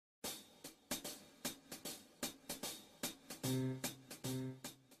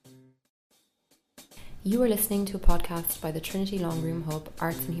You are listening to a podcast by the Trinity Longroom Hub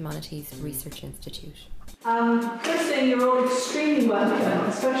Arts and Humanities Research Institute. Kirsten, you're all extremely welcome,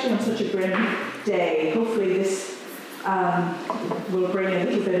 especially on such a grim day. Hopefully this will bring a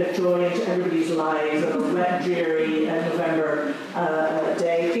little bit of joy into everybody's lives on a wet, dreary November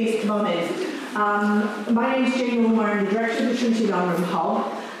day. Please come on in. My name is Jane Omar, I'm the director of the Trinity Longroom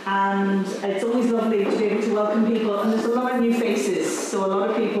Hub. And it's always lovely to be able to welcome people, and there's a lot of new faces, so a lot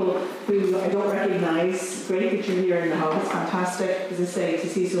of people who I don't recognise. Great that you're here in the Hub, it's fantastic, as I say, to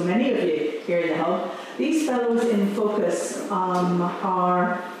see so many of you here in the Hub. These fellows in focus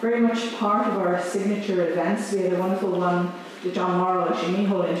are very much part of our signature events. We had a wonderful one with John Morrow, actually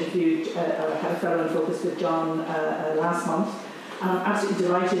Micheál interviewed, had a fellow in focus with John last month. I'm absolutely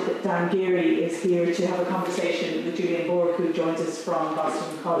delighted that Dan Geary is here to have a conversation with Julian Borg, who joins us from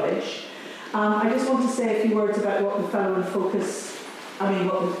Boston College. I just want to say a few words about what the Fellow in Focus,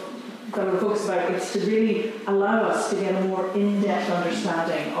 about is to really allow us to get a more in-depth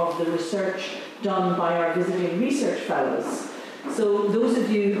understanding of the research done by our visiting research fellows. So those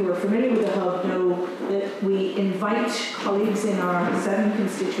of you who are familiar with the Hub know that we invite colleagues in our 7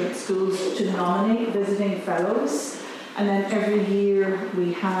 constituent schools to nominate visiting fellows. And then every year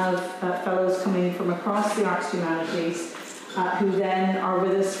we have fellows coming from across the arts humanities who then are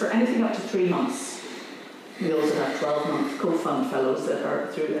with us for anything up to 3 months. We also have 12-month co-fund fellows that are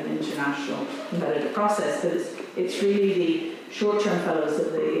through an international competitive process, but it's really the short-term fellows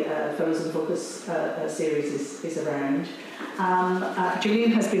that the Fellows in Focus series is around.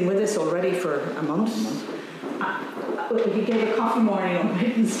 Julian has been with us already for a month. We gave a coffee morning on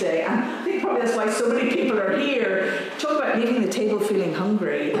Wednesday, and I think probably that's why so many people are here. Talk about leaving the table feeling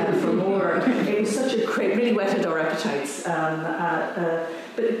hungry for more. It was such a great, really whetted our appetites.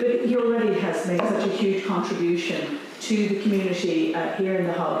 But he already has made such a huge contribution to the community here in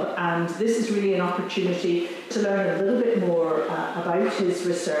the Hub, and this is really an opportunity to learn a little bit more about his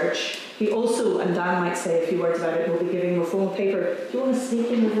research. He also, and Dan might say a few words about it, will be giving reform paper. Do you want to sneak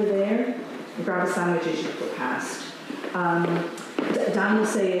in over there and grab a sandwich as you go past? Dan will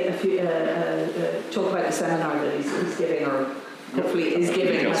say a few, talk about the seminar that he's giving, or hopefully is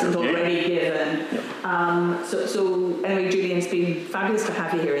giving, hasn't already given. So anyway, Julian, it's been fabulous to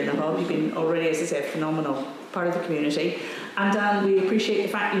have you here in the Hub. You've been already, as I say, a phenomenal part of the community. And Dan, we appreciate the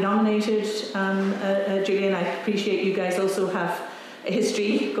fact you nominated Julian. I appreciate you guys also have a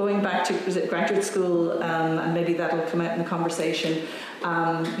history going back to graduate school, and maybe that'll come out in the conversation.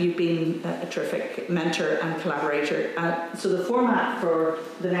 You've been a terrific mentor and collaborator. So the format for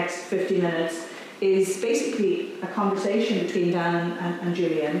the next 50 minutes is basically a conversation between Dan and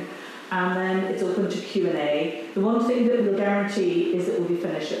Julian, and then it's open to Q&A. The one thing that we'll guarantee is that we'll be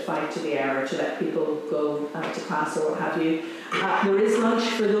finished at 5 to the hour to let people go to class or what have you. There is lunch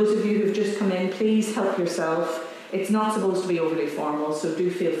for those of you who've just come in. Please help yourself. It's not supposed to be overly formal, so do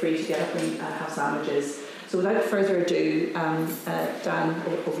feel free to get up and have sandwiches. So without further ado, Dan,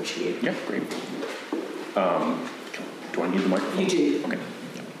 over to you. Yeah, great. Do I need the microphone? You do. Okay.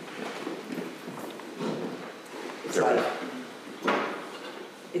 It's live.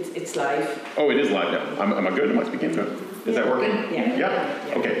 It's live. Oh, it is live now. Am I good? Am I speaking good? Is that working?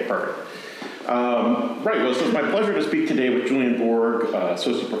 Yeah. Okay, perfect. Right, well, so it's my pleasure to speak today with Julian Borg,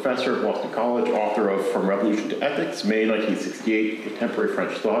 Associate Professor at Boston College, author of From Revolution to Ethics, May 1968, Contemporary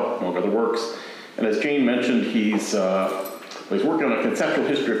French Thought, among other works. And as Jane mentioned, he's working on a conceptual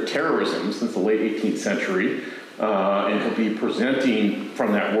history of terrorism since the late 18th century, and he'll be presenting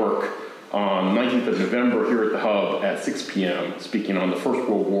from that work on 19th of November here at the Hub at 6 p.m., speaking on the First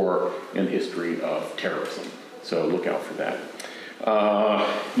World War and the history of terrorism. So look out for that.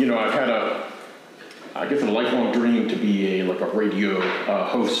 I've had a lifelong dream to be a radio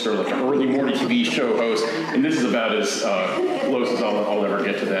host or like an early morning TV show host, and this is about as close as I'll ever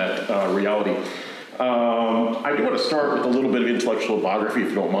get to that reality. I do want to start with a little bit of intellectual biography, if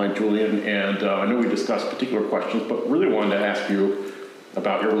you don't mind, Julian, and I know we discussed particular questions, but really wanted to ask you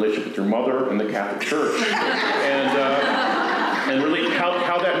about your relationship with your mother and the Catholic Church, and really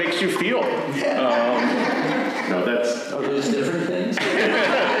how that makes you feel. Are those different things?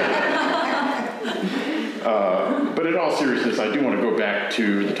 But in all seriousness, I do want to go back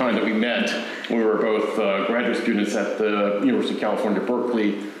to the time that we met when we were both graduate students at the University of California,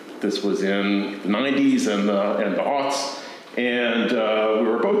 Berkeley. This was in the 90s and the aughts. And we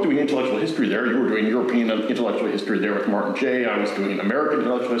were both doing intellectual history there. You were doing European intellectual history there with Martin Jay. I was doing American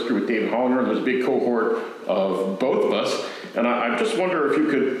intellectual history with David Hollinger. And there was a big cohort of both of us. And I just wonder if you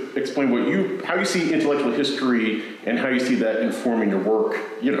could explain how you see intellectual history and how you see that informing your work,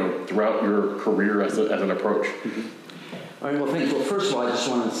 throughout your career as an approach. Mm-hmm. All right, well, thanks. Well, first of all, I just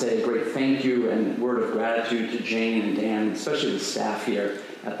want to say a great thank you and word of gratitude to Jane and Dan, especially the staff here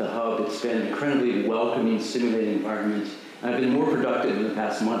at the Hub. It's been an incredibly welcoming, stimulating environment. And I've been more productive in the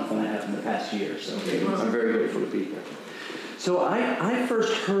past month than I have in the past year, so I'm very grateful to be here. So I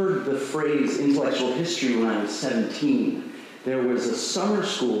first heard the phrase intellectual history when I was 17. There was a summer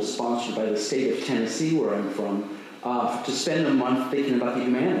school sponsored by the state of Tennessee, where I'm from, to spend a month thinking about the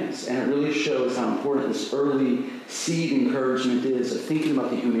humanities. And it really shows how important this early seed encouragement is of thinking about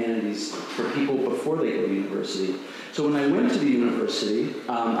the humanities for people before they go to university. So when I went to the university,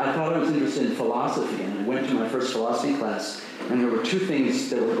 I thought I was interested in philosophy, and I went to my first philosophy class, and there were two things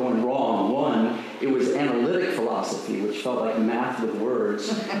that were going wrong. One, it was analytic philosophy, which felt like math with words,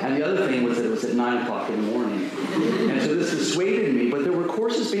 and the other thing was that it was at 9 o'clock in the morning. And so this dissuaded me, but there were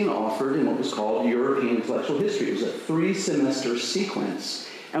courses being offered in what was called European Intellectual History. It was a 3-semester sequence.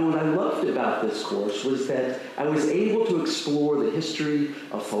 And what I loved about this course was that I was able to explore the history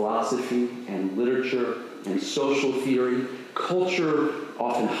of philosophy and literature and social theory, culture,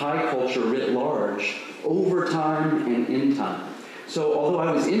 often high culture writ large, over time and in time. So although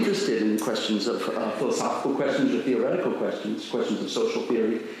I was interested in questions of philosophical questions or theoretical questions, questions of social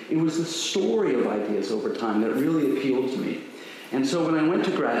theory, it was the story of ideas over time that really appealed to me. And so when I went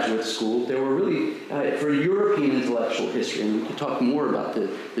to graduate school, there were really, for European intellectual history, and we could talk more about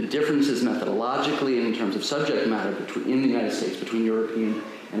the differences methodologically and in terms of subject matter in the United States between European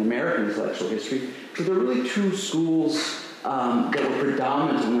and American intellectual history, but there were really two schools that were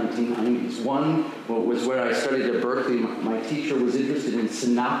predominant in the 1990s. One was where I studied at Berkeley. My teacher was interested in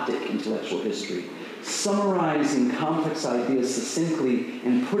synoptic intellectual history, summarizing complex ideas succinctly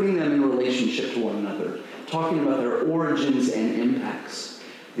and putting them in relationship to one another, talking about their origins and impacts.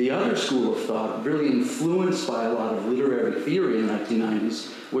 The other school of thought, really influenced by a lot of literary theory in the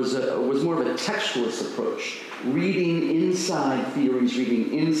 1990s, was more of a textualist approach, reading inside theories,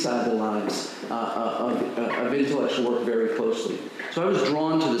 reading inside the lives of intellectual work very closely. So I was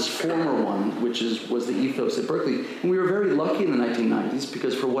drawn to this former one, which was the ethos at Berkeley. And we were very lucky in the 1990s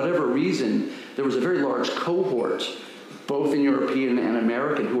because for whatever reason, there was a very large cohort, both in European and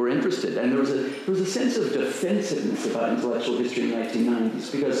American, who were interested. And there was a sense of defensiveness about intellectual history in the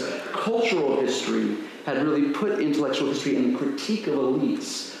 1990s because cultural history had really put intellectual history and the critique of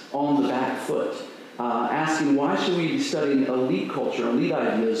elites on the back foot, asking why should we be studying elite culture, elite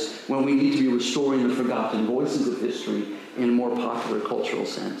ideas, when we need to be restoring the forgotten voices of history in a more popular cultural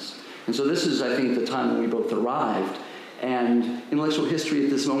sense. And so this is, I think, the time when we both arrived. And intellectual history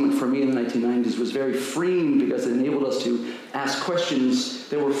at this moment for me in the 1990s was very freeing because it enabled us to ask questions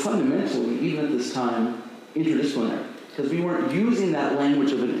that were fundamentally, even at this time, interdisciplinary. Because we weren't using that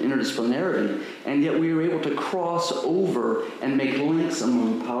language of an interdisciplinarity, and yet we were able to cross over and make links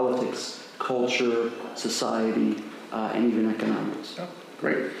among politics, culture, society, and even economics. Oh,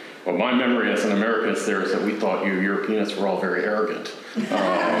 great. Well, my memory as an Americanist there is that we thought you Europeanists were all very arrogant.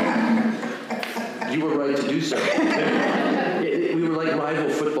 You were right to do so. We were like rival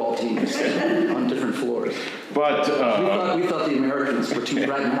football teams on different floors. But we thought the Americans were too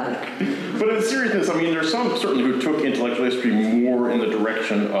pragmatic. But in seriousness, I mean, there's some certainly who took intellectual history more in the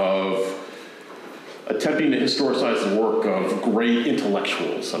direction of attempting to historicize the work of great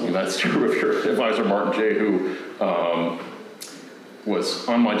intellectuals. I mean, that's true of your advisor, Martin Jay, who was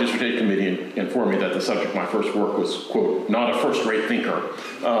on my dissertation committee and informed me that the subject of my first work was, quote, not a first-rate thinker.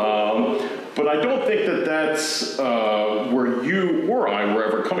 But I don't think that that's where you or I were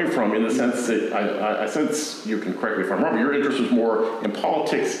ever coming from, in the sense that I sense, you can correct me if I'm wrong, but your interest was more in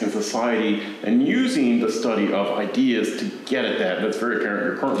politics and society and using the study of ideas to get at that. And that's very apparent in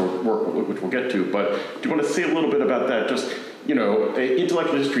your current work, which we'll get to. But do you want to say a little bit about that? Just, you know,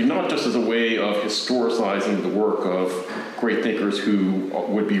 intellectual history, not just as a way of historicizing the work of great thinkers who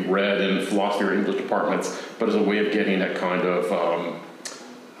would be read in philosophy or English departments, but as a way of getting that kind of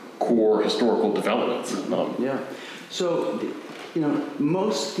core historical developments. Yeah. So, you know,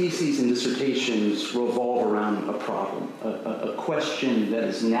 most theses and dissertations revolve around a problem, a question that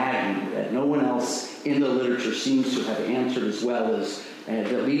is nagging, that no one else in the literature seems to have answered as well as,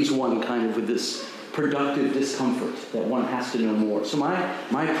 that leaves one kind of with this productive discomfort that one has to know more. So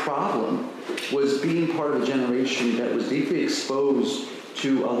my problem was being part of a generation that was deeply exposed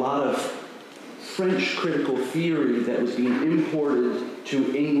to a lot of French critical theory that was being imported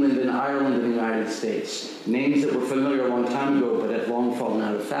to England and Ireland and the United States. Names that were familiar a long time ago but have long fallen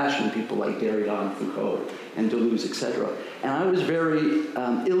out of fashion, people like Derrida and Foucault and Deleuze, etc. And I was very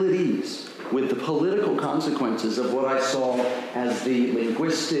ill at ease with the political consequences of what I saw as the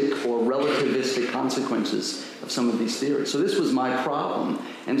linguistic or relativistic consequences of some of these theories. So this was my problem.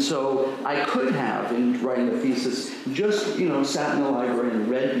 And so I could have, in writing the thesis, just, sat in the library and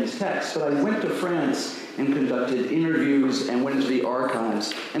read these texts, but I went to France and conducted interviews and went into the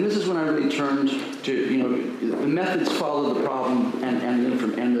archives. And this is when I really turned to, the methods follow the problem and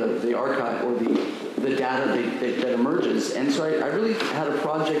the archive or the data that emerges. And so I really had a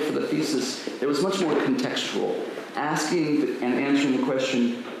project for the thesis that was much more contextual, asking and answering the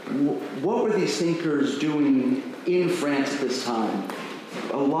question, what were these thinkers doing in France at this time?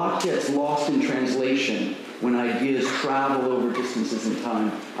 A lot gets lost in translation when ideas travel over distances in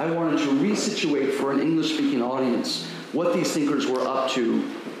time. I wanted to resituate for an English-speaking audience what these thinkers were up to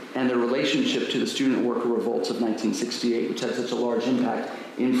and their relationship to the student-worker revolts of 1968, which had such a large impact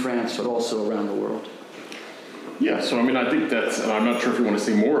in France, but also around the world. Yeah, so I think that's, I'm not sure if you want to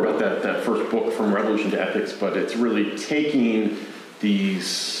say more about that first book, From Revolution to Ethics, but it's really taking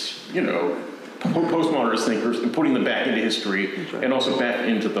these, postmodernist thinkers and putting them back into history and also back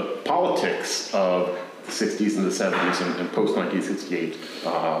into the politics of the 60s and the 70s and post-1968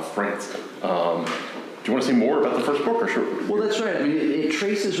 France. Do you want to say more about the first book, or sure? Well, that's right. It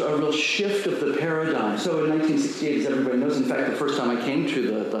traces a real shift of the paradigm. So in 1968, as everybody knows, in fact, the first time I came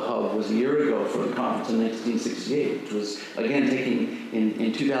to the Hub was a year ago for a conference in 1968, which was, again, taking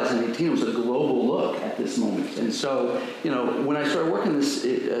in 2018, it was a global look at this moment. And so, when I started working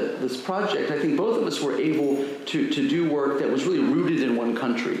this project, I think both of us were able to do work that was really rooted in one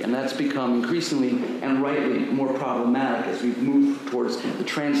country, and that's become increasingly and rightly more problematic as we've moved towards the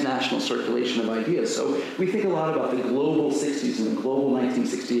transnational circulation of ideas. So we think a lot about the global 60s and the global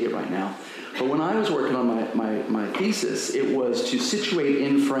 1968 right now. But when I was working on my thesis, it was to situate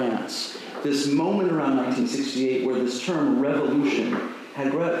in France this moment around 1968 where this term revolution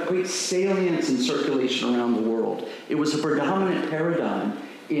had great salience and circulation around the world. It was a predominant paradigm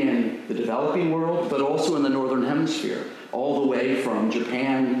in the developing world, but also in the Northern Hemisphere, all the way from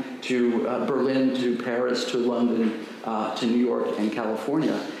Japan to Berlin to Paris to London to New York and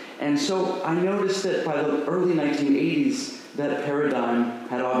California. And so I noticed that by the early 1980s, that paradigm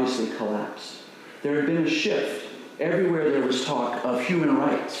had obviously collapsed. There had been a shift. Everywhere there was talk of human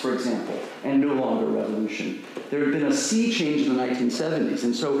rights, for example, and no longer revolution. There had been a sea change in the 1970s.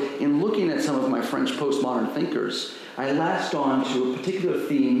 And so in looking at some of my French postmodern thinkers, I latched on to a particular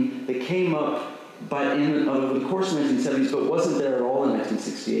theme that came up over the course of the 1970s, but wasn't there at all in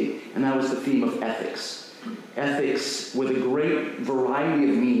 1968, and that was the theme of ethics. Ethics with a great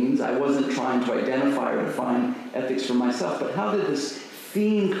variety of meanings. I wasn't trying to identify or define ethics for myself, but how did this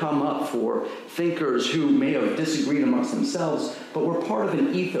theme come up for thinkers who may have disagreed amongst themselves, but were part of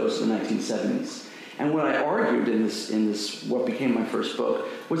an ethos in the 1970s? And what I argued in this what became my first book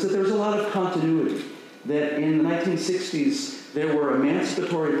was that there was a lot of continuity, that in the 1960s there were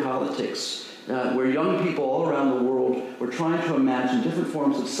emancipatory politics where young people all around the world were trying to imagine different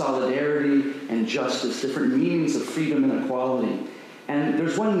forms of solidarity and justice, different meanings of freedom and equality. And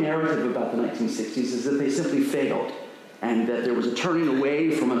there's one narrative about the 1960s is that they simply failed and that there was a turning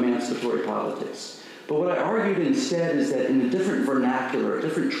away from emancipatory politics. But what I argued instead is that in a different vernacular, a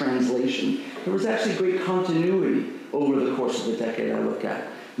different translation, there was actually great continuity over the course of the decade I look at,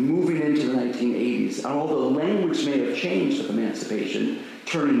 moving into the 1980s. And although language may have changed with emancipation,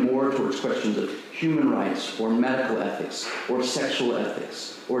 turning more towards questions of human rights or medical ethics or sexual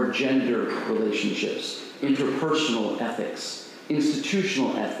ethics or gender relationships, interpersonal ethics,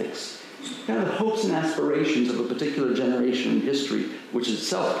 institutional ethics, kind of the hopes and aspirations of a particular generation in history, which is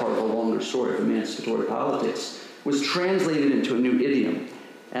itself part of a longer story of emancipatory politics, was translated into a new idiom.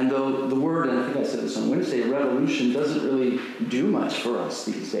 And though the word, and I think I said this on Wednesday, revolution doesn't really do much for us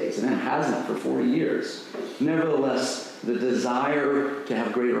these days, and it hasn't for 40 years. Nevertheless, the desire to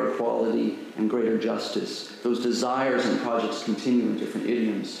have greater equality and greater justice, those desires and projects continue in different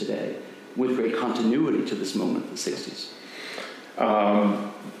idioms today with great continuity to this moment, the 60s.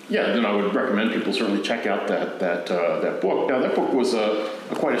 Yeah, then I would recommend people certainly check out that book. Now, that book was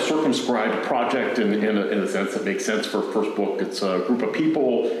quite a circumscribed project in a sense that makes sense for a first book. It's a group of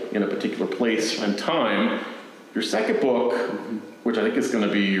people in a particular place and time. Your second book, which I think is going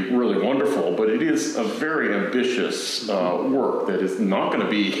to be really wonderful, but it is a very ambitious work that is not going to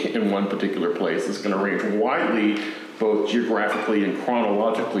be in one particular place. It's going to range widely, both geographically and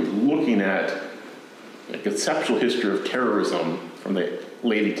chronologically, looking at a conceptual history of terrorism from the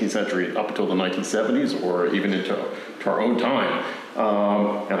late 18th century up until the 1970s, or even into our own time.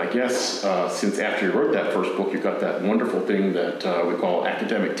 And I guess since after you wrote that first book, you got that wonderful thing that we call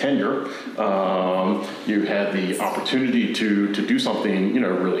academic tenure. You had the opportunity to do something,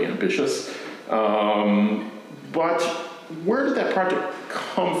 really ambitious. But where did that project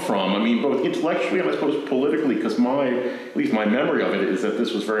come from? I mean, both intellectually and I suppose politically, because at least my memory of it is that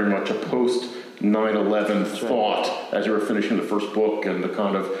this was very much a post 9/11 thought as you were finishing the first book and the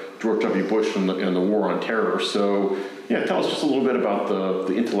kind of George W. Bush and the war on terror. So, yeah, tell us just a little bit about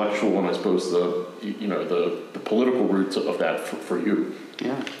the intellectual and I suppose the political roots of that for you.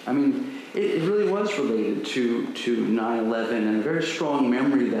 Yeah, I mean, it really was related to 9/11 and a very strong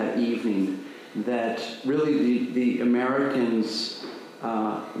memory that evening that really the Americans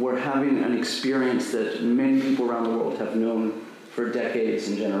were having an experience that many people around the world have known for decades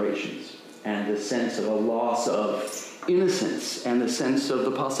and generations. And the sense of a loss of innocence and the sense of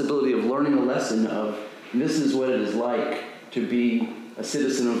the possibility of learning a lesson of this is what it is like to be a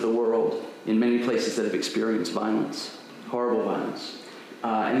citizen of the world in many places that have experienced violence, horrible violence.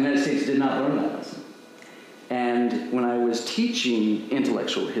 And the United States did not learn that lesson. And when I was teaching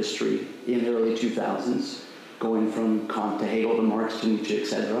intellectual history in the early 2000s, going from Kant to Hegel to Marx to Nietzsche,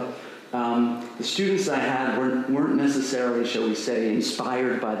 etc., the students I had weren't necessarily, shall we say,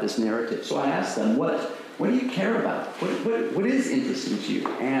 inspired by this narrative. So I asked them, what do you care about? What is interesting to you?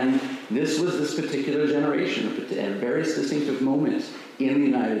 And this was this particular generation at various distinctive moments in the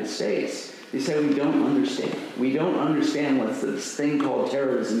United States. They said, we don't understand. We don't understand what this thing called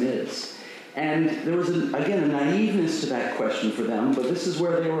terrorism is. And there was, again, a naiveness to that question for them, but this is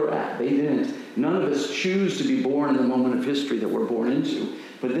where they were at. None of us choose to be born in the moment of history that we're born into,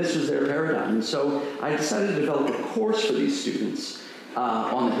 but this was their paradigm. And so I decided to develop a course for these students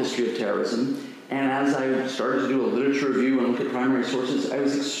on the history of terrorism. And as I started to do a literature review and look at primary sources, I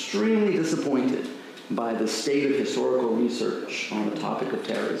was extremely disappointed by the state of historical research on the topic of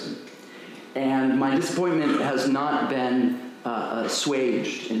terrorism. And my disappointment has not been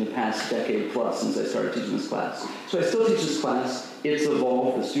assuaged in the past decade plus since I started teaching this class. So I still teach this class. It's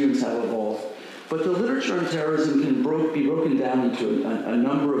evolved. The students have evolved. But the literature on terrorism can be broken down into a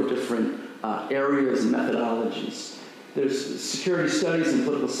number of different areas and methodologies. There's security studies and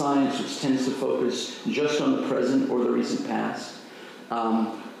political science, which tends to focus just on the present or the recent past.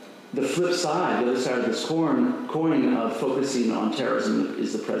 The flip side, the other side of this coin of focusing on terrorism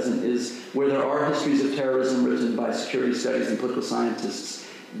is the present, is where there are histories of terrorism written by security studies and political scientists.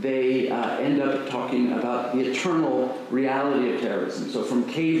 They end up talking about the eternal reality of terrorism. So from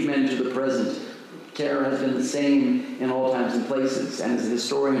cavemen to the present, terror has been the same in all times and places. And as a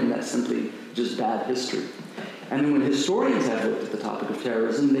historian, that's simply just bad history. And then when historians have looked at the topic of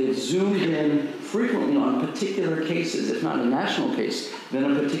terrorism, they've zoomed in frequently on particular cases, if not a national case, then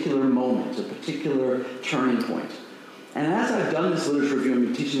a particular moment, a particular turning point. And as I've done this literature review and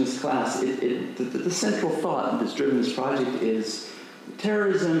been teaching this class, the central thought that's driven this project is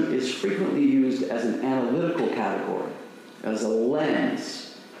terrorism is frequently used as an analytical category, as a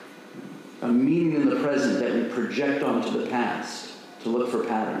lens, a meaning in the present that we project onto the past to look for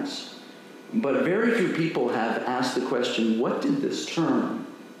patterns. But very few people have asked the question, what did this term,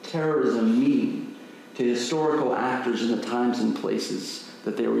 terrorism, mean to historical actors in the times and places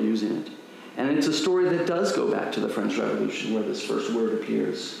that they were using it? And it's a story that does go back to the French Revolution, where this first word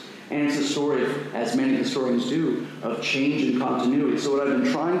appears. And it's a story, as many historians do, of change and continuity. So what I've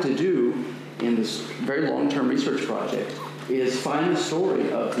been trying to do in this very long-term research project is find the story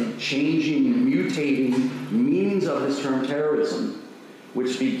of the changing, mutating meanings of this term terrorism,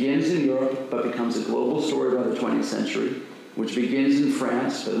 which begins in Europe but becomes a global story by the 20th century, which begins in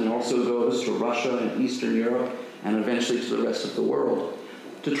France but then also goes to Russia and Eastern Europe and eventually to the rest of the world.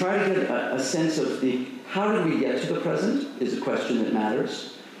 To try to get a sense of how did we get to the present is a question that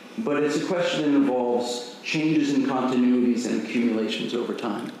matters, but it's a question that involves changes in continuities and accumulations over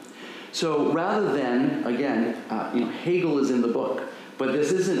time. So rather than, again, Hegel is in the book, but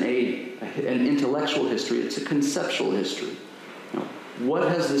this isn't an intellectual history, it's a conceptual history. What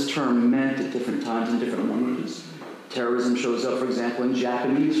has this term meant at different times in different languages? Terrorism shows up, for example, in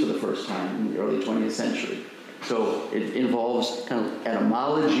Japanese for the first time in the early 20th century. So it involves kind of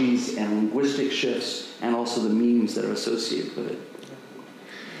etymologies and linguistic shifts and also the meanings that are associated with it.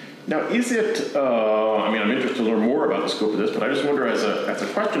 Now, is it, I'm interested to learn more about the scope of this, but I just wonder as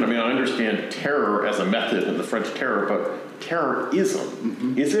a question, I understand terror as a method in the French terror, but terrorism,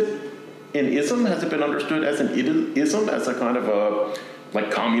 mm-hmm. Is it an ism? Has it been understood as an ism, as a kind of like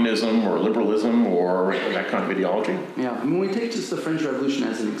communism or liberalism or that kind of ideology? Yeah, when we take just the French Revolution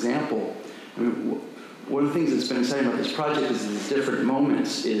as an example, one of the things that's been exciting about this project is these different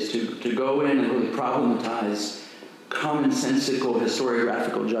moments is to go in and really problematize commonsensical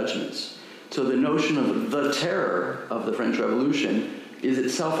historiographical judgments. So the notion of the terror of the French Revolution is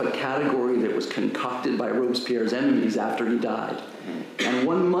itself a category that was concocted by Robespierre's enemies after he died. And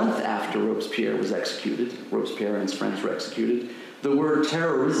 1 month after Robespierre was executed, Robespierre and his friends were executed, the word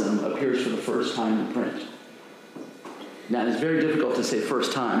terrorism appears for the first time in print. Now, it's very difficult to say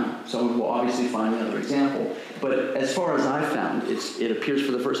first time. Someone will obviously find another example. But as far as I found, it appears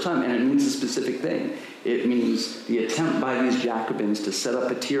for the first time, and it means a specific thing. It means the attempt by these Jacobins to set up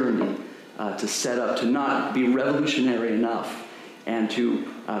a tyranny, to not be revolutionary enough, and to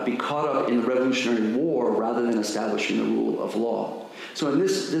be caught up in the Revolutionary War rather than establishing the rule of law. So in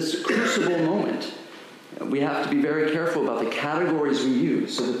this crucible moment, we have to be very careful about the categories we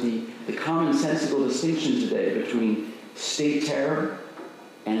use so that the commonsensical distinction today between state terror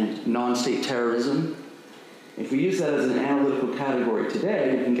and non-state terrorism, if we use that as an analytical category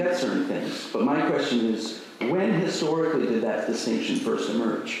today, we can get certain things. But my question is, when historically did that distinction first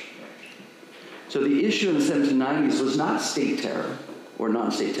emerge? So the issue in the 1790s was not state terror or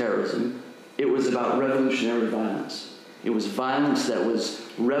non-state terrorism. It was about revolutionary violence. It was violence that was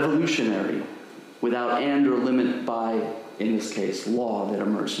revolutionary without end or limit by, in this case, law that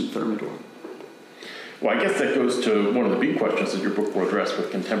emerged in Thermidor. Well, I guess that goes to one of the big questions that your book will address with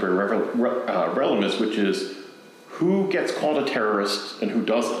contemporary relevance, which is who gets called a terrorist and who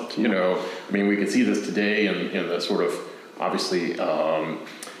doesn't? You know, I mean, we can see this today in the sort of, obviously,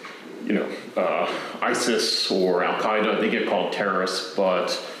 ISIS or Al-Qaeda, they get called terrorists,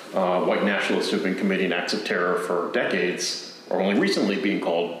 but white nationalists who have been committing acts of terror for decades are only recently being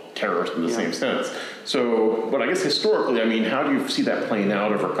called terrorists in the same sense. So, but I guess historically, I mean, how do you see that playing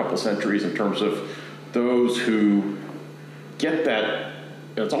out over a couple centuries in terms of those who get that,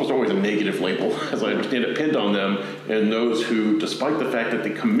 it's almost always a negative label, as I understand it, pinned on them, and those who, despite the fact that they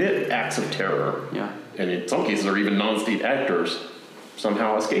commit acts of terror, and in some cases are even non-state actors,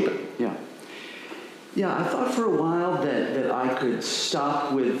 somehow escape it? Yeah, I thought for a while that I could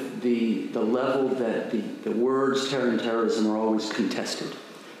stop with the level that the words terror and terrorism are always contested,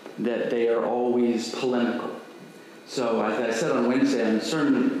 that they are always polemical. So as I said on Wednesday, on a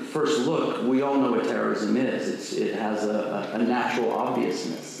certain first look, we all know what terrorism is. It has a natural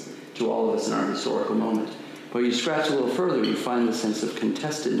obviousness to all of us in our historical moment. But you scratch a little further, you find the sense of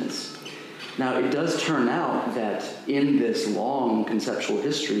contestedness. Now, it does turn out that in this long conceptual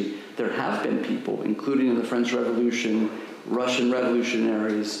history, there have been people, including in the French Revolution, Russian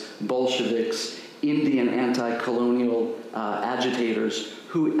revolutionaries, Bolsheviks, Indian anti-colonial agitators,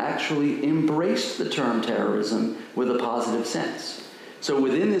 who actually embraced the term terrorism with a positive sense. So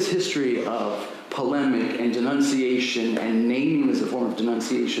within this history of polemic and denunciation and naming as a form of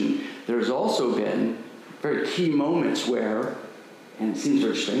denunciation, there's also been very key moments where, and it seems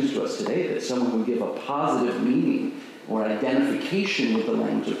very strange to us today, that someone would give a positive meaning or identification with the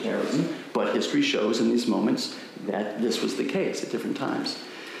language of terrorism, but history shows in these moments that this was the case at different times.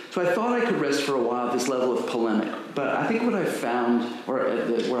 So I thought I could rest for a while at this level of polemic, but I think what I've found, or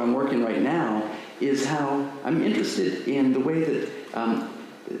where I'm working right now, is how I'm interested in the way that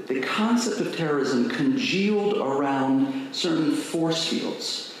the concept of terrorism congealed around certain force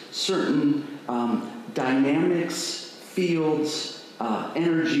fields, certain dynamics, fields,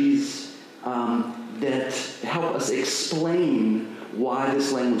 energies that help us explain why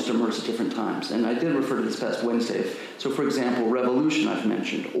this language emerged at different times. And I did refer to this past Wednesday. So for example, revolution I've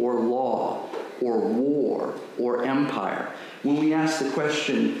mentioned, or law, or war, or empire. When we ask the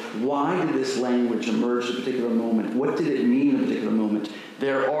question, why did this language emerge at a particular moment? What did it mean at a particular moment?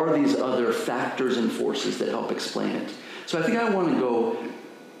 There are these other factors and forces that help explain it. So I think I want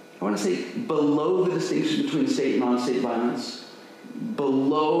to say below the distinction between state and non-state violence,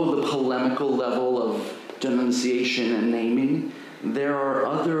 below the polemical level of denunciation and naming, there are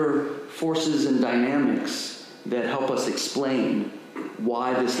other forces and dynamics that help us explain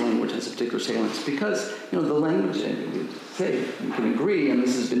why this language has a particular salience. Because, the language, and we can agree, and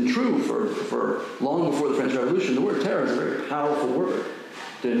this has been true for long before the French Revolution, the word terror is a very powerful word,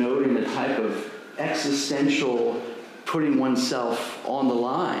 denoting the type of existential putting oneself on the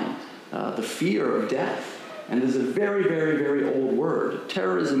line, the fear of death. And this is a very, very, very old word.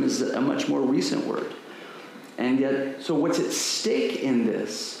 Terrorism is a much more recent word. And yet, so what's at stake in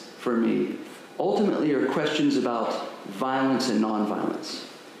this, for me, ultimately are questions about violence and nonviolence.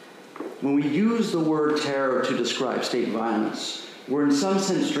 When we use the word terror to describe state violence, we're in some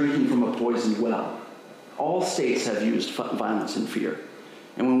sense drinking from a poisoned well. All states have used violence and fear.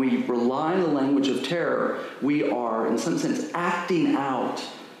 And when we rely on the language of terror, we are, in some sense, acting out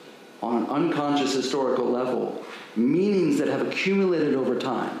on an unconscious historical level meanings that have accumulated over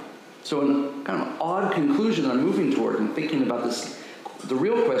time. So in kind of an odd conclusion that I'm moving toward and thinking about this, the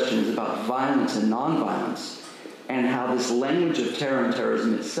real question is about violence and nonviolence. and how this language of terror and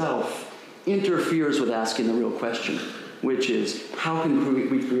terrorism itself interferes with asking the real question, which is, how can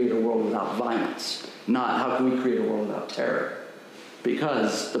we create a world without violence? Not how can we create a world without terror?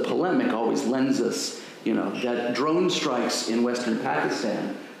 Because the polemic always lends us, that drone strikes in Western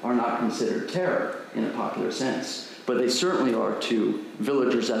Pakistan are not considered terror in a popular sense, but they certainly are to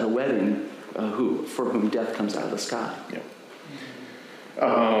villagers at a wedding for whom death comes out of the sky. Yeah.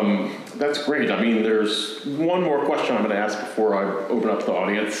 That's great. I mean, there's one more question I'm going to ask before I open up to the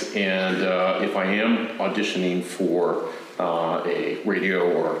audience, and if I am auditioning for a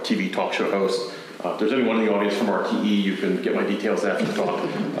radio or TV talk show host, if there's anyone in the audience from RTE, you can get my details after the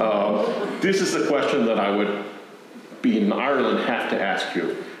talk. This is the question that I would, being in Ireland, have to ask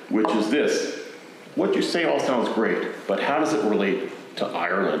you, which is this. What you say all sounds great, but how does it relate to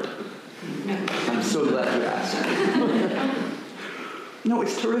Ireland? I'm so glad you asked. No,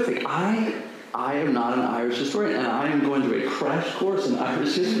 it's terrific. I am not an Irish historian, and I am going through a crash course in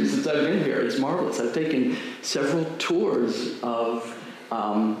Irish history since I've been here. It's marvelous. I've taken several tours of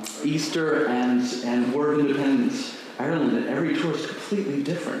Easter and War of Independence, Ireland, and every tour is completely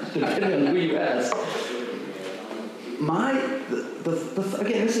different, depending on who you ask.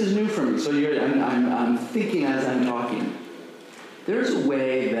 Again, this is new for me, so I'm thinking as I'm talking. There's a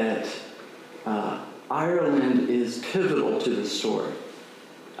way that Ireland is pivotal to the story.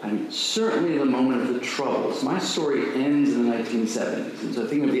 I mean, certainly the moment of the Troubles. My story ends in the 1970s, and so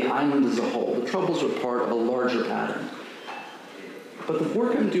thinking of the island as a whole, the Troubles were part of a larger pattern. But the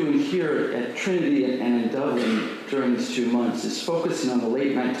work I'm doing here at Trinity and in Dublin during these 2 months is focusing on the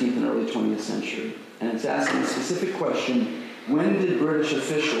late 19th and early 20th century. And it's asking a specific question: when did British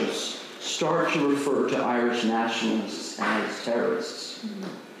officials start to refer to Irish nationalists as terrorists?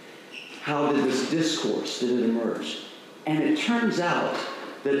 How did this discourse, did it emerge? And it turns out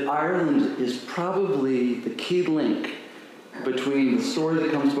that Ireland is probably the key link between the story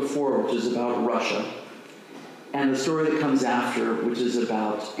that comes before, which is about Russia, and the story that comes after, which is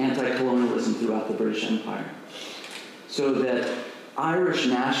about anti-colonialism throughout the British Empire. So that Irish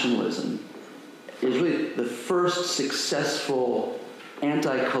nationalism is really the first successful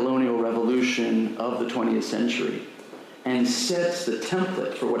anti-colonial revolution of the 20th century and sets the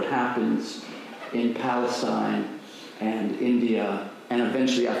template for what happens in Palestine and India and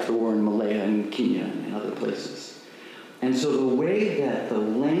eventually after the war in Malaya and Kenya and other places. And so the way that the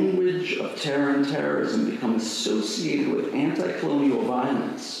language of terror and terrorism becomes associated with anti-colonial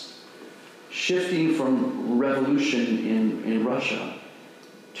violence, shifting from revolution in Russia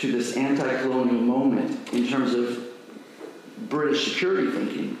to this anti-colonial moment in terms of British security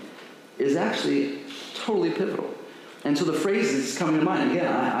thinking, is actually totally pivotal. And so the phrase that's coming to mind, again,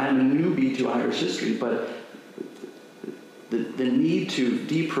 I'm a newbie to Irish history, but the need to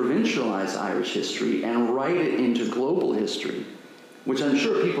deprovincialize Irish history and write it into global history, which I'm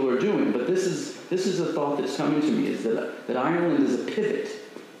sure people are doing, but this is a thought that's coming to me, is that Ireland is a pivot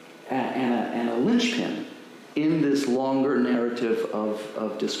and a linchpin in this longer narrative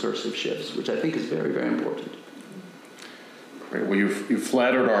of discursive shifts, which I think is very, very important. Great. Well, you've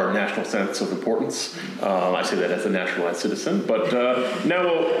flattered our national sense of importance. I say that as a naturalized citizen. But now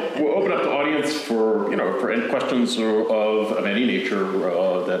we'll open up the audience for any questions of any nature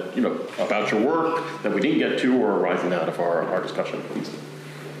that about your work that we didn't get to or arising out of our discussion, please.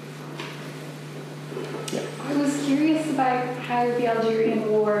 Yeah. I was curious about how the Algerian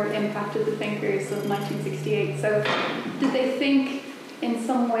War impacted the thinkers of 1968. So, did they think in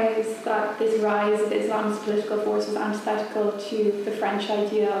some ways that this rise of Islam's political force was antithetical to the French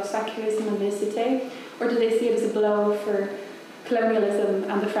idea of secularism and laicite, or did they see it as a blow for colonialism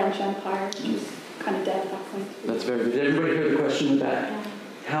and the French Empire, which was kind of dead at that point? That's very good. Did everybody hear the question in the back? Yeah.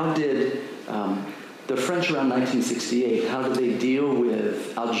 How did the French around 1968, how did they deal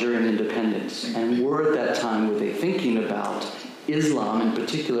with Algerian independence? And were at that time, were they thinking about Islam in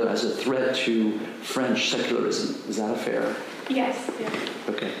particular as a threat to French secularism? Is that a fair? Yes. Yeah.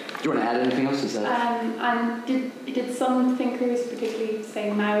 Okay. Do you want to add anything else? Is that? And did some thinkers, particularly say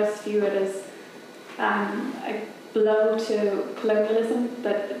Maoists, view it as a blow to colonialism,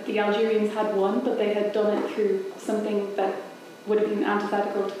 that the Algerians had won, but they had done it through something that would have been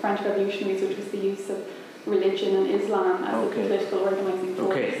antithetical to French revolutionaries, which was the use of religion and Islam as a political organizing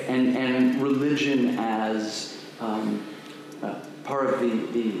force. Okay, and religion as part of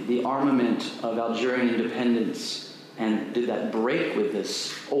the armament of Algerian independence. And did that break with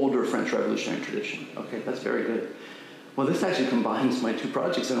this older French revolutionary tradition? Okay, that's very good. Well, this actually combines my two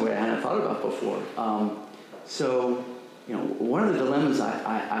projects in a way I hadn't thought about before. One of the dilemmas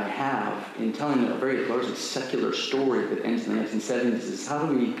I have in telling a very largely secular story that ends in the 1970s is how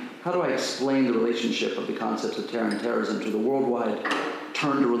do how do I explain the relationship of the concepts of terror and terrorism to the worldwide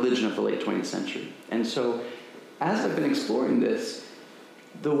turn to religion of the late 20th century? And so, as I've been exploring this,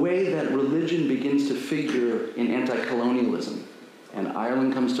 the way that religion begins to figure in anti-colonialism, and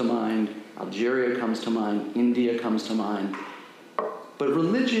Ireland comes to mind, Algeria comes to mind, India comes to mind, but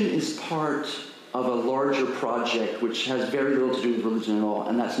religion is part of a larger project which has very little to do with religion at all,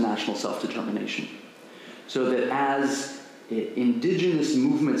 and that's national self-determination. So that as indigenous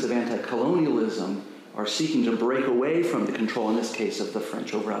movements of anti-colonialism are seeking to break away from the control, in this case, of the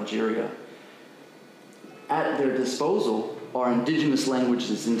French over Algeria, at their disposal are indigenous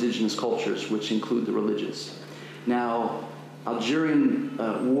languages, indigenous cultures, which include the religious. Now, Algerian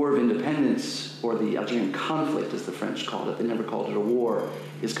War of Independence, or the Algerian conflict, as the French called it, they never called it a war,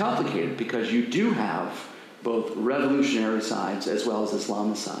 is complicated because you do have both revolutionary sides as well as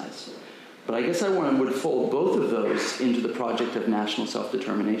Islamist sides. But I guess I would fold both of those into the project of national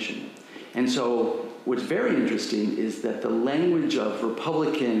self-determination. And so what's very interesting is that the language of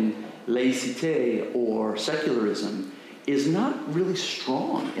Republican laïcité or secularism is not really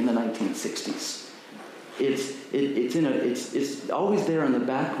strong in the 1960s. It's always there in the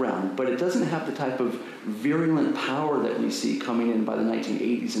background, but it doesn't have the type of virulent power that we see coming in by the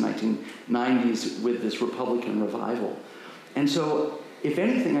 1980s and 1990s with this Republican revival. And so, if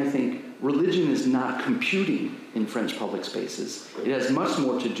anything, I think religion is not computing in French public spaces. It has much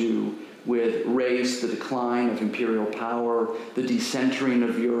more to do with race, the decline of imperial power, the decentering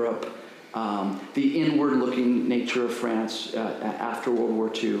of Europe, the inward-looking nature of France after World War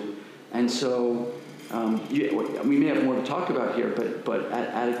II. And so, we may have more to talk about here, but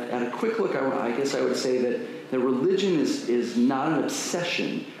at a quick look, I guess I would say that religion is not an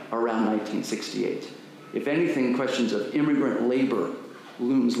obsession around 1968. If anything, questions of immigrant labor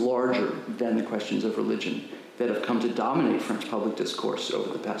looms larger than the questions of religion that have come to dominate French public discourse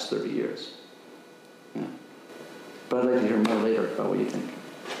over the past 30 years. Yeah. But I'd like to hear more later about what you think.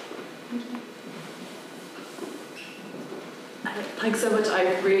 Thanks so much.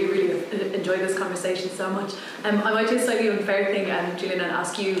 I really enjoyed this conversation so much. I might do a slightly unfair thing, Julian, and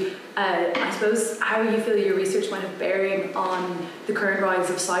ask you, I suppose, how you feel your research might have bearing on the current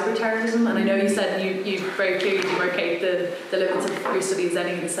rise of cyber terrorism. And I know you said you very clearly demarcate the limits of your studies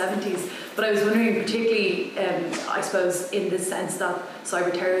ending in the 70s, but I was wondering particularly, I suppose, in the sense that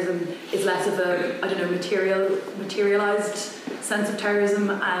cyber terrorism is less of a, materialised sense of terrorism,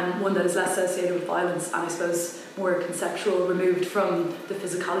 and one that is less associated with violence, and I suppose more conceptual, removed from the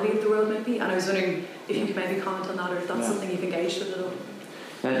physicality of the world maybe. And I was wondering if you could maybe comment on that, or if that's something you've engaged with at all.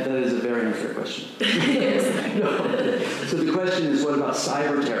 That is a very unfair question. No. So the question is, what about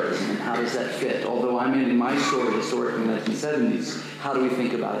cyber terrorism and how does that fit? Although I'm in my story historically in the 1970s, how do we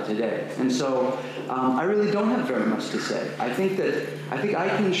think about it today? And so I really don't have very much to say. I think I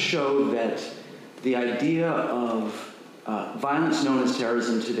can show that the idea of violence known as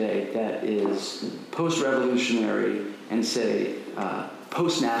terrorism today that is post-revolutionary and, say,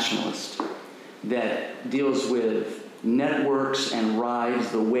 post-nationalist, that deals with networks and rides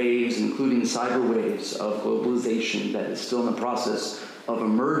the waves, including cyber waves of globalization that is still in the process of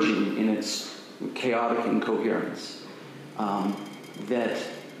emerging in its chaotic incoherence.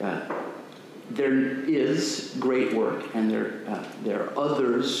 There is great work, and there are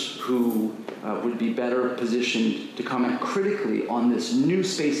others who would be better positioned to comment critically on this new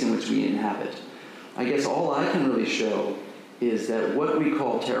space in which we inhabit. I guess all I can really show is that what we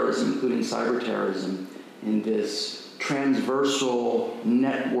call terrorism, including cyber terrorism, in this transversal,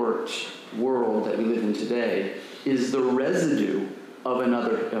 networked world that we live in today, is the residue of an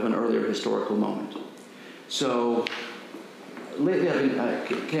earlier historical moment. So lately I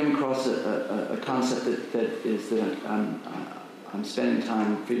came across a concept that I'm spending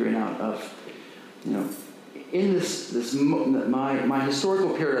time figuring out of, in my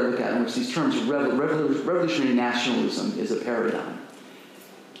historical period I look at, in which these terms revolutionary nationalism is a paradigm.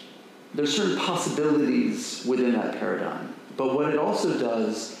 There's certain possibilities within that paradigm, but what it also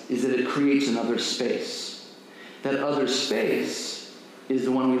does is that it creates another space. That other space is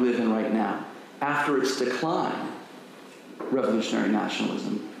the one we live in right now. After its decline, revolutionary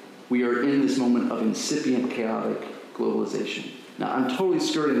nationalism, we are in this moment of incipient chaotic globalization. Now, I'm totally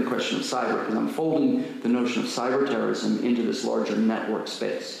skirting the question of cyber because I'm folding the notion of cyber terrorism into this larger network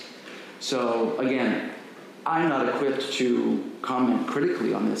space. So, again, I'm not equipped to comment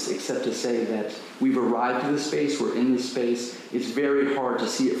critically on this except to say that we've arrived to this space, we're in this space. It's very hard to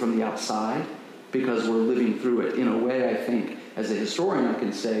see it from the outside because we're living through it. In a way, I think, as a historian, I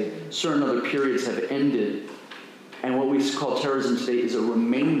can say certain other periods have ended, and what we call terrorism today is a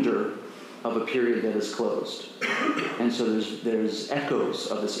remainder of a period that is closed. And so there's echoes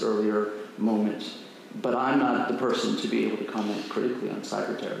of this earlier moment. But I'm not the person to be able to comment critically on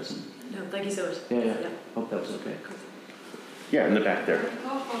cyber terrorism. No, thank you so much. Yeah. Hope that was okay. Yeah, in the back there. I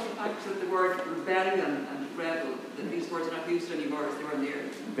thought about the fact that the word rebellion and rebel, that these words are not used anymore as they were in the early.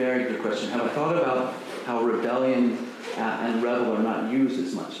 Very good question. Have I thought about how rebellion and rebel are not used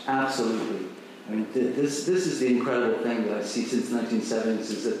as much? Absolutely. I mean, this is the incredible thing that I see since the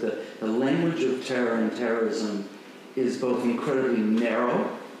 1970s, is that the language of terror and terrorism is both incredibly narrow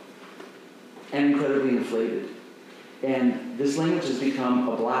and incredibly inflated. And this language has become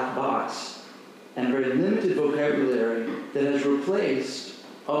a black box and a very limited vocabulary that has replaced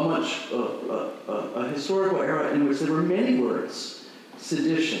a historical era in which there were many words: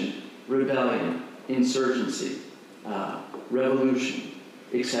 sedition, rebellion, insurgency, revolution,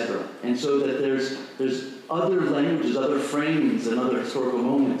 etc. And so that there's other languages, other framings, and other historical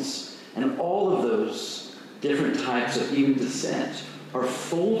moments, and all of those different types of even dissent are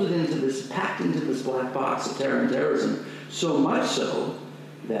folded into this, packed into this black box of terror and terrorism, so much so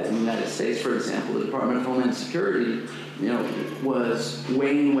that in the United States, for example, the Department of Homeland Security, was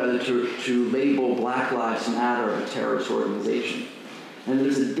weighing whether to label Black Lives Matter a terrorist organization. And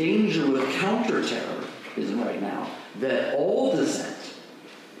there's a danger with counter-terrorism right now that all dissent,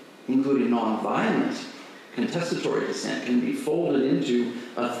 including nonviolent, contestatory dissent, can be folded into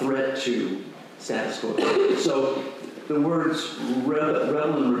a threat to status quo. So the words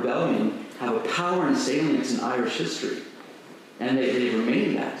rebel and rebellion have a power and salience in Irish history, and they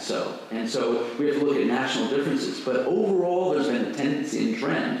remain that so. And so we have to look at national differences. But overall, there's been a tendency and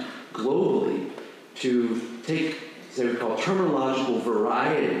trend globally to take, say, we call terminological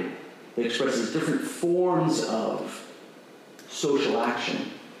variety that expresses different forms of social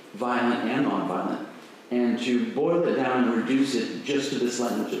action, violent and nonviolent, and to boil it down and reduce it just to this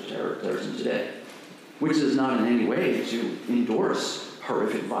language of terrorism today, which is not in any way to endorse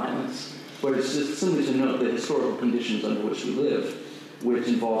horrific violence, but it's just simply to note the historical conditions under which we live, which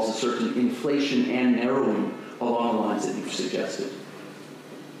involves a certain inflation and narrowing along the lines that you've suggested.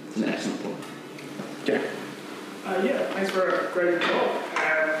 It's an excellent point. Yeah. Thanks for a great talk.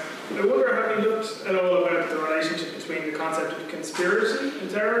 I wonder, have you looked at all about the relationship between the concept of conspiracy and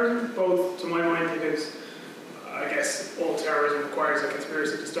terrorism, both to my mind, because I guess all terrorism requires a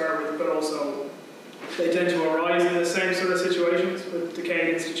conspiracy to start with, but also they tend to arise in the same sort of situations with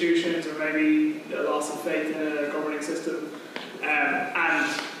decaying institutions or maybe a loss of faith in a governing system. And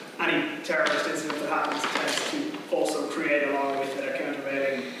any terrorist incident that happens tends to also create along with it a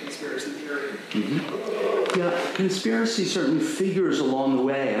countervailing conspiracy theory. Mm-hmm. Yeah, conspiracy certainly figures along the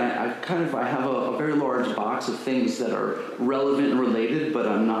way, and I have a very large box of things that are relevant and related, but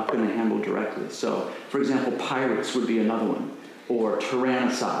I'm not going to handle directly. So, for example, pirates would be another one, or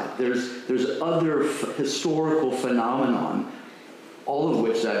tyrannicide. There's other historical phenomenon, all of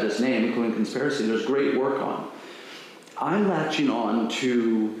which I just named, including conspiracy, there's great work on. I'm latching on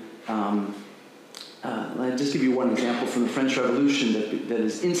to, I'll just give you one example from the French Revolution that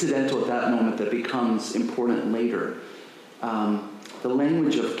is incidental at that moment that becomes important later. The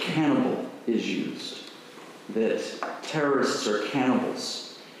language of cannibal is used, that terrorists are cannibals.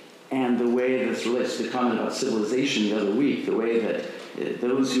 And the way this relates to the comment about civilization the other week, the way that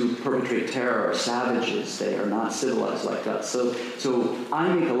those who perpetrate terror are savages, they are not civilized like us. So I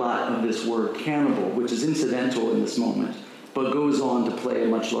make a lot of this word cannibal, which is incidental in this moment, but goes on to play a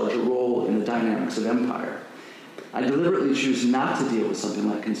much larger role in the dynamics of empire. I deliberately choose not to deal with something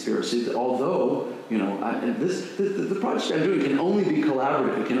like conspiracy, although, the project I'm doing can only be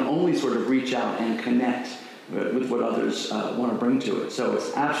collaborative. It can only sort of reach out and connect with what others want to bring to it. So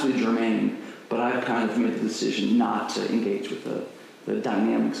it's absolutely germane, but I've kind of made the decision not to engage with the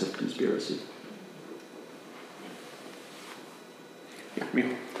dynamics of conspiracy. Yeah,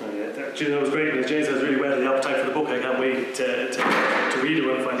 me. Julian, that was great. And James has really whetted the appetite for the book. I can't wait to read it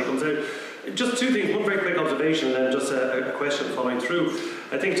when it finally comes out. Just two things, one very quick observation and then just a question following through.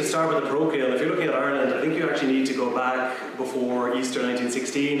 I think to start with the parochial, if you're looking at Ireland, I think you actually need to go back before Easter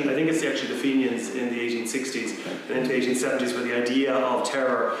 1916. I think it's actually the Fenians in the 1860s and into the 1870s where the idea of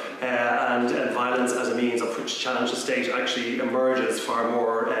terror and violence as a means of which challenge the state actually emerges far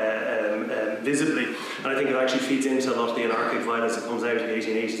more visibly. And I think it actually feeds into a lot of the anarchic violence that comes out in the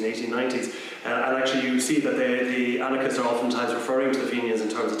 1880s and 1890s. And actually you see that the anarchists are oftentimes referring to the Fenians in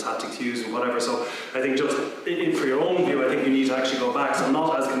terms of tactics used and whatever. So I think just for your own view, I think you need to actually go back. So I'm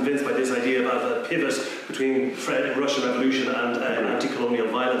not as convinced by this idea of a pivot between Russian Revolution and anti-colonial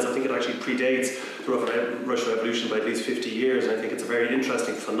violence. I think it actually predates the Russian Revolution by at least 50 years, and I think it's a very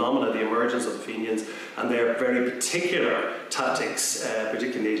interesting phenomenon, the emergence of the Fenians and their very particular tactics,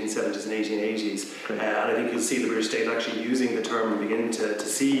 particularly in the 1870s and 1880s. And I think you'll see the British state actually using the term and begin to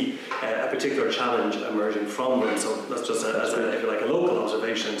see a particular challenge emerging from them. So that's just if you like, a local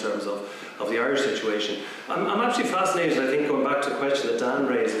observation in terms of the Irish situation. I'm actually fascinated, I think, going back to the question that Dan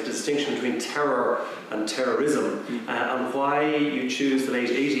raised, the distinction between terror and terrorism, and why you choose the late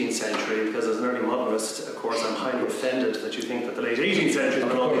 18th century, because as an early modernist, of course, I'm highly offended that you think that the late 18th century is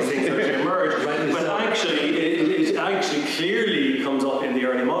when all these things are to emerge, but actually, it actually clearly comes up in the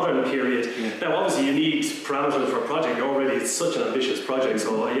early modern period. Now, obviously, you need parameters for a project. Already, it's such an ambitious project,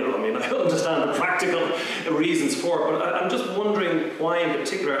 so, I understand the practical reasons for it, but I'm just wondering why in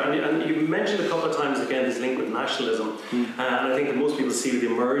particular, and you mentioned a couple of times again this link with nationalism, and I think that most people see the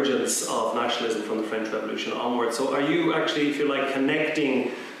emergence of nationalism from the French Revolution onwards. So are you actually, if you like,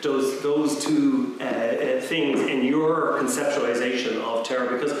 connecting those two things in your conceptualization of terror?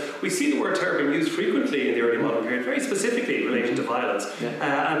 Because we see the word terror being used frequently in the early modern period, very specifically related to violence,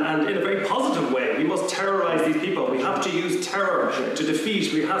 and in a very positive way. We must terrorize these people. We have to use terror to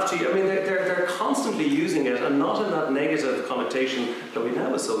defeat. We have to. I mean, they're constantly using it, and not in that negative connotation that we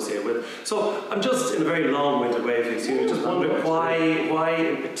now associate with. So I'm just, in a very long-winded way, if you excuse me, just wondering why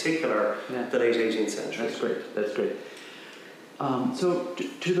in particular the late 18th century. That's great. So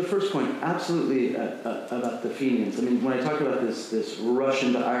to the first point, absolutely about the Fenians. I mean, when I talk about this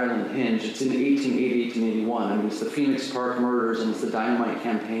Russian to Ireland hinge, it's in 1880, 1881. I mean, it's the Phoenix Park murders and it's the dynamite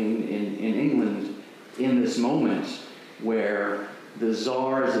campaign in England in this moment where the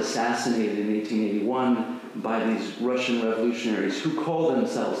Tsar is assassinated in 1881 by these Russian revolutionaries who call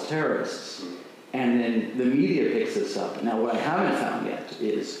themselves terrorists. And then the media picks this up. Now, what I haven't found yet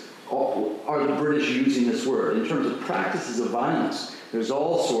is, are the British using this word? In terms of practices of violence, there's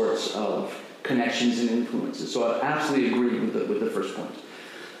all sorts of connections and influences. So I absolutely agree with the first point.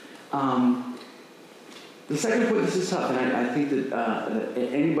 The second point, this is tough, and I think that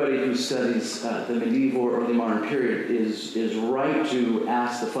anybody who studies the medieval or early modern period is right to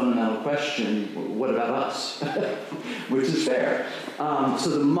ask the fundamental question, what about us? Which is fair. So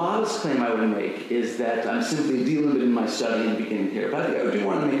the modest claim I would make is that I'm simply delimiting my study and beginning here. But I think I do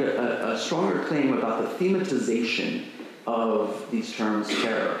want to make a stronger claim about the thematization of these terms,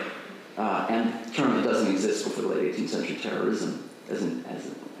 terror, and a term that doesn't exist before the late 18th century, terrorism,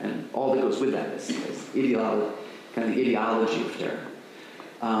 and all that goes with that is kind of the ideology of terror.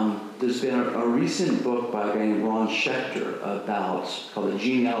 There's been a recent book by a guy named Ron Schechter called The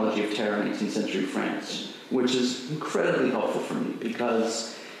Genealogy of Terror in 18th Century France, which is incredibly helpful for me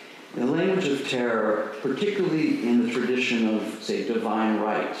because the language of terror, particularly in the tradition of, say, divine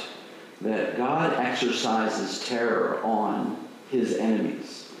right, that God exercises terror on his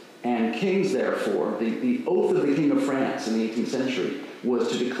enemies. And kings, therefore, the oath of the King of France in the 18th century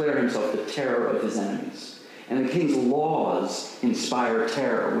was to declare himself the terror of his enemies. And the king's laws inspire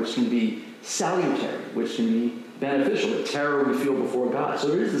terror, which can be salutary, which can be beneficial, the terror we feel before God. So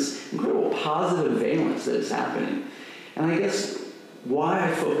there is this incredible positive valence that is happening. And I guess why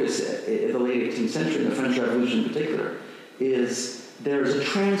I focus at the late 18th century, and the French Revolution in particular, is there's a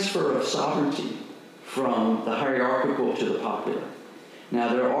transfer of sovereignty from the hierarchical to the popular.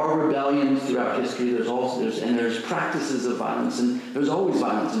 Now, there are rebellions throughout history, there's practices of violence, and there's always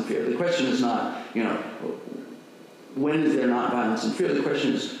violence and fear. The question is not, when is there not violence and fear? The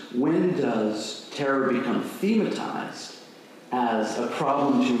question is, when does terror become thematized as a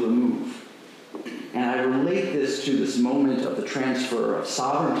problem to remove? And I relate this to this moment of the transfer of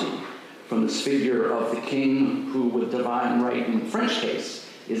sovereignty from this figure of the king who, with divine right in the French case,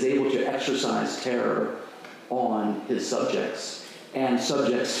 is able to exercise terror on his subjects. And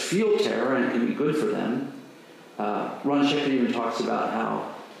subjects feel terror, and it can be good for them. Ron Schechter even talks about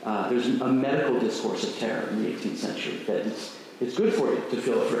how there's a medical discourse of terror in the 18th century, that it's good for you to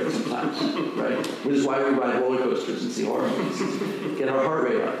feel afraid sometimes, right? Which is why we ride roller coasters and see horror movies, get our heart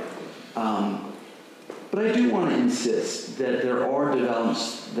rate up. But I do want to insist that there are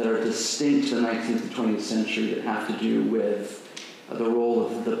developments that are distinct to the 19th and 20th century that have to do with the role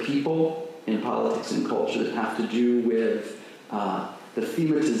of the people in politics and culture, that have to do with the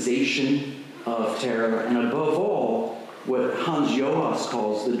thematization of terror, and above all, what Hans Joas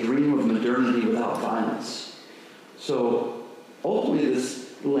calls the dream of modernity without violence. So ultimately,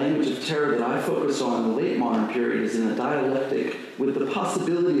 this language of terror that I focus on in the late modern period is in a dialectic with the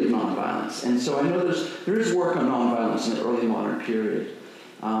possibility of nonviolence. And so I know there is work on nonviolence in the early modern period.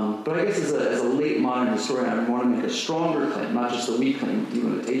 But I guess as a late modern historian, I want to make a stronger claim, not just a weak claim,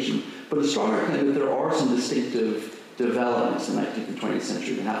 delimitation, but a stronger claim that there are some distinctive developments in the 19th and 20th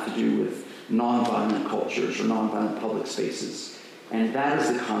century that have to do with nonviolent cultures or nonviolent public spaces. And that is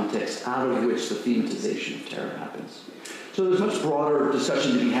the context out of which the thematization of terror happens. So there's much broader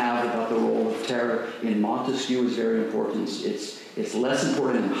discussion to be had about the role of terror in Montesquieu is very important. It's less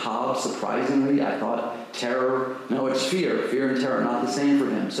important in Hobbes, surprisingly. I thought terror, no, it's fear. Fear and terror are not the same for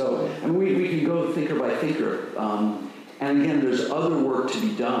him. So I mean, we can go thinker by thinker. And again, there's other work to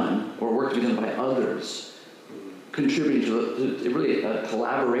be done, or work to be done by others, contributing to really a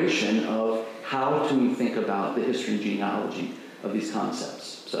collaboration of how do we think about the history and genealogy of these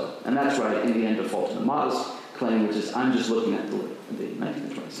concepts. So, and that's right, in the end, default to the modest claim, which is I'm just looking at the 19th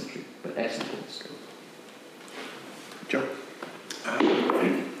and 20th century, but excellent points. Joe?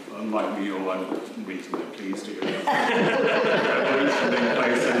 Unlike me, all I'm reasonably pleased to hear that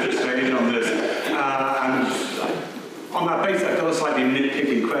place center stage on this. And on that basis, I've got a slightly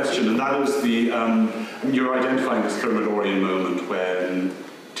nitpicking question, and that is you're identifying this Thermidorian moment when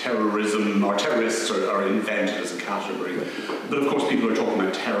terrorism or terrorists are invented as a category. But of course, people are talking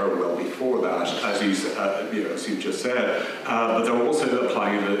about terror well before that, as you just said. But they're also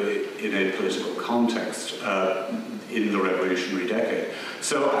applying it in a political context in the revolutionary decade.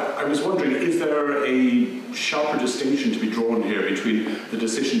 So I was wondering, is there a sharper distinction to be drawn here between the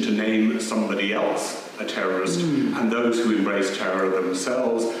decision to name somebody else a terrorist and those who embrace terror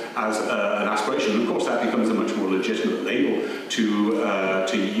themselves as an aspiration? And of course, that becomes a much more legitimate label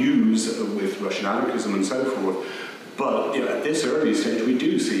to use with Russian anarchism and so forth. But at this early stage, we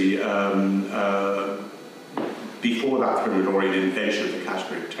do see, before that Thermidorian invention of the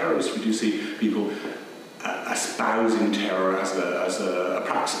category of terrorist, we do see people espousing terror as a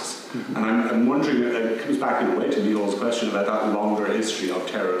praxis. And I'm wondering, it comes back in a way to Neil's question about that longer history of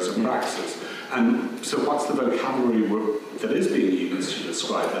terror as a praxis. And so what's the vocabulary that is being used to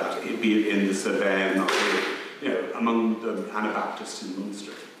describe that, be it in the Cevennes or among the Anabaptists in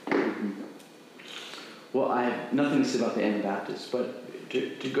Munster? Well, I have nothing to say about the Anabaptists, but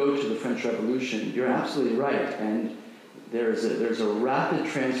to go to the French Revolution, you're absolutely right. And there's a rapid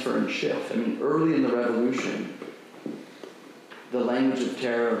transfer and shift. I mean, early in the Revolution, the language of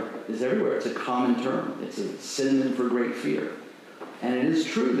terror is everywhere. It's a common term. It's a synonym for great fear. And it is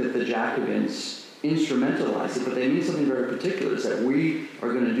true that the Jacobins instrumentalize it, but they mean something very particular, is that we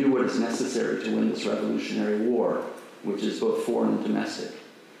are going to do what is necessary to win this revolutionary war, which is both foreign and domestic.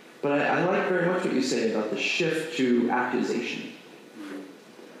 But I like very much what you say about the shift to accusation.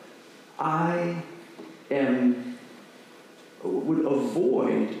 I would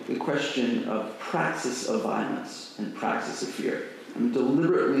avoid the question of praxis of violence and praxis of fear. I'm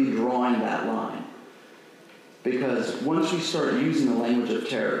deliberately drawing that line. Because once we start using the language of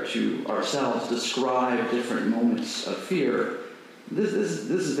terror to ourselves describe different moments of fear, this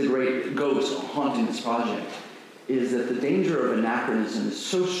is the great ghost haunting this project, is that the danger of anachronism is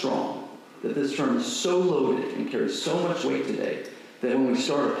so strong, that this term is so loaded and carries so much weight today, that when we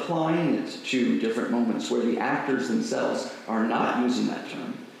start applying it to different moments where the actors themselves are not using that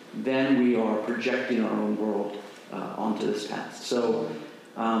term, then we are projecting our own world onto this past. So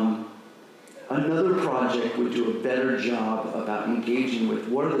another project would do a better job about engaging with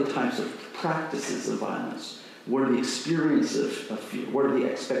what are the types of practices of violence, what are the experiences of fear, what are the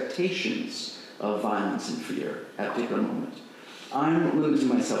expectations of violence and fear at a particular moment. I'm limiting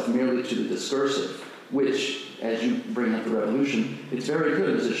myself merely to the discursive, which, as you bring up the revolution, it's very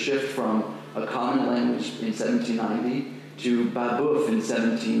good. It's a shift from a common language in 1790 to Babeuf in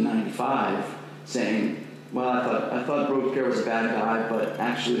 1795, saying, well, I thought Robespierre was a bad guy, but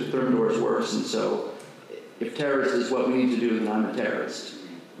actually the Thermidor is worse, and so if terrorist is what we need to do, then I'm a terrorist,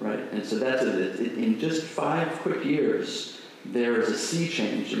 right? And so that's in just 5 quick years, there is a sea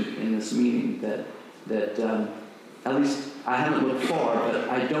change in this meaning that at least I haven't looked far, but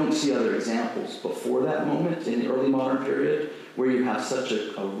I don't see other examples before that moment in the early modern period where you have such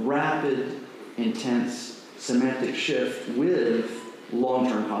a rapid, intense semantic shift with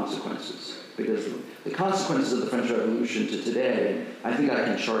long-term consequences. Because the consequences of the French Revolution to today, I think I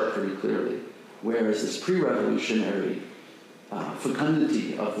can chart pretty clearly. Whereas this pre-revolutionary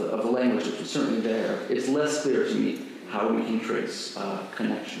fecundity of the language, which was certainly there, it's less clear to me how we can trace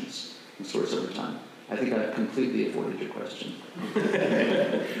connections and sorts over time. I think I've completely avoided your question.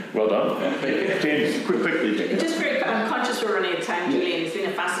 Well done. James, quickly, James. Just very, I'm conscious we're running out of time, Julian. It's been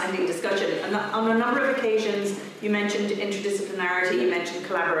a fascinating discussion. And on a number of occasions, you mentioned interdisciplinarity, you mentioned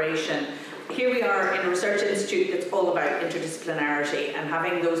collaboration. Here we are in a research institute that's all about interdisciplinarity and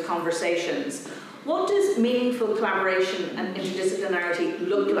having those conversations. What does meaningful collaboration and interdisciplinarity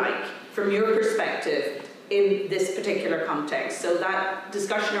look like from your perspective in this particular context. So that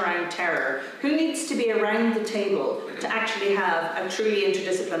discussion around terror, who needs to be around the table to actually have a truly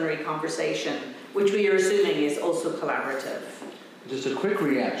interdisciplinary conversation, which we are assuming is also collaborative? Just a quick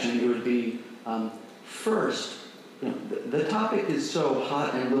reaction, it would be, first, the topic is so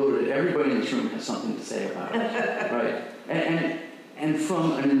hot and loaded, everybody in this room has something to say about it, right? And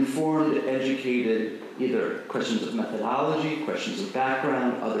from an informed, educated, either questions of methodology, questions of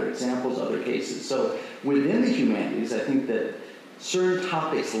background, other examples, other cases. So within the humanities, I think that certain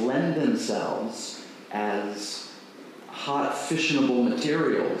topics lend themselves as hot, fissionable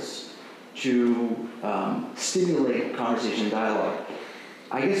materials to stimulate conversation and dialogue.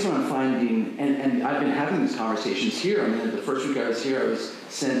 I guess what I'm finding, and I've been having these conversations here. I mean, the first week I was here, I was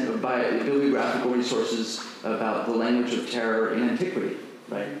sent by bibliographical resources about the language of terror in antiquity,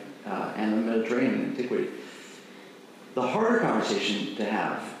 right? And the Mediterranean antiquity. The harder conversation to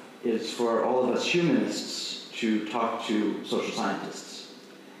have is for all of us humanists to talk to social scientists,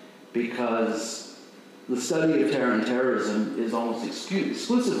 because the study of terror and terrorism is almost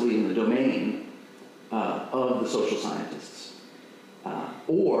exclusively in the domain of the social scientists,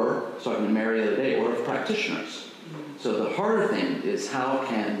 or, I was talking to Mary the other day, or of practitioners. So the harder thing is, how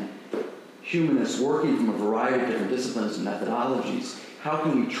can humanists working from a variety of different disciplines and methodologies, how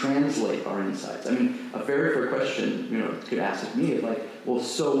can we translate our insights? I mean, a very fair question, could ask of me, like, well,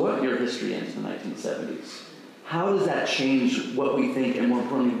 so what, your history ends in the 1970s? How does that change what we think, and more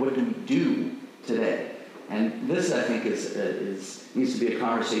importantly, what do we do today? And this, I think, needs to be a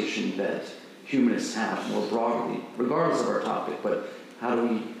conversation that humanists have more broadly, regardless of our topic, but how do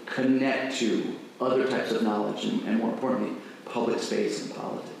we connect to other types of knowledge and more importantly, public space and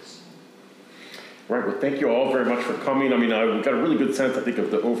politics? Right, well, thank you all very much for coming. I mean, we got a really good sense, I think,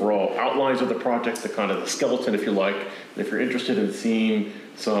 of the overall outlines of the project, the kind of the skeleton, if you like. And if you're interested in seeing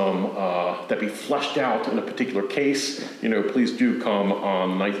some that be fleshed out in a particular case, please do come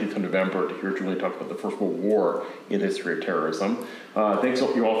on 19th of November to hear Julian talk about the First World War in the history of terrorism. Thanks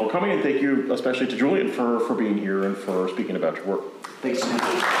you all for coming, and thank you especially to Julian for being here and for speaking about your work. Thanks so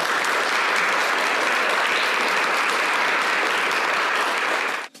much.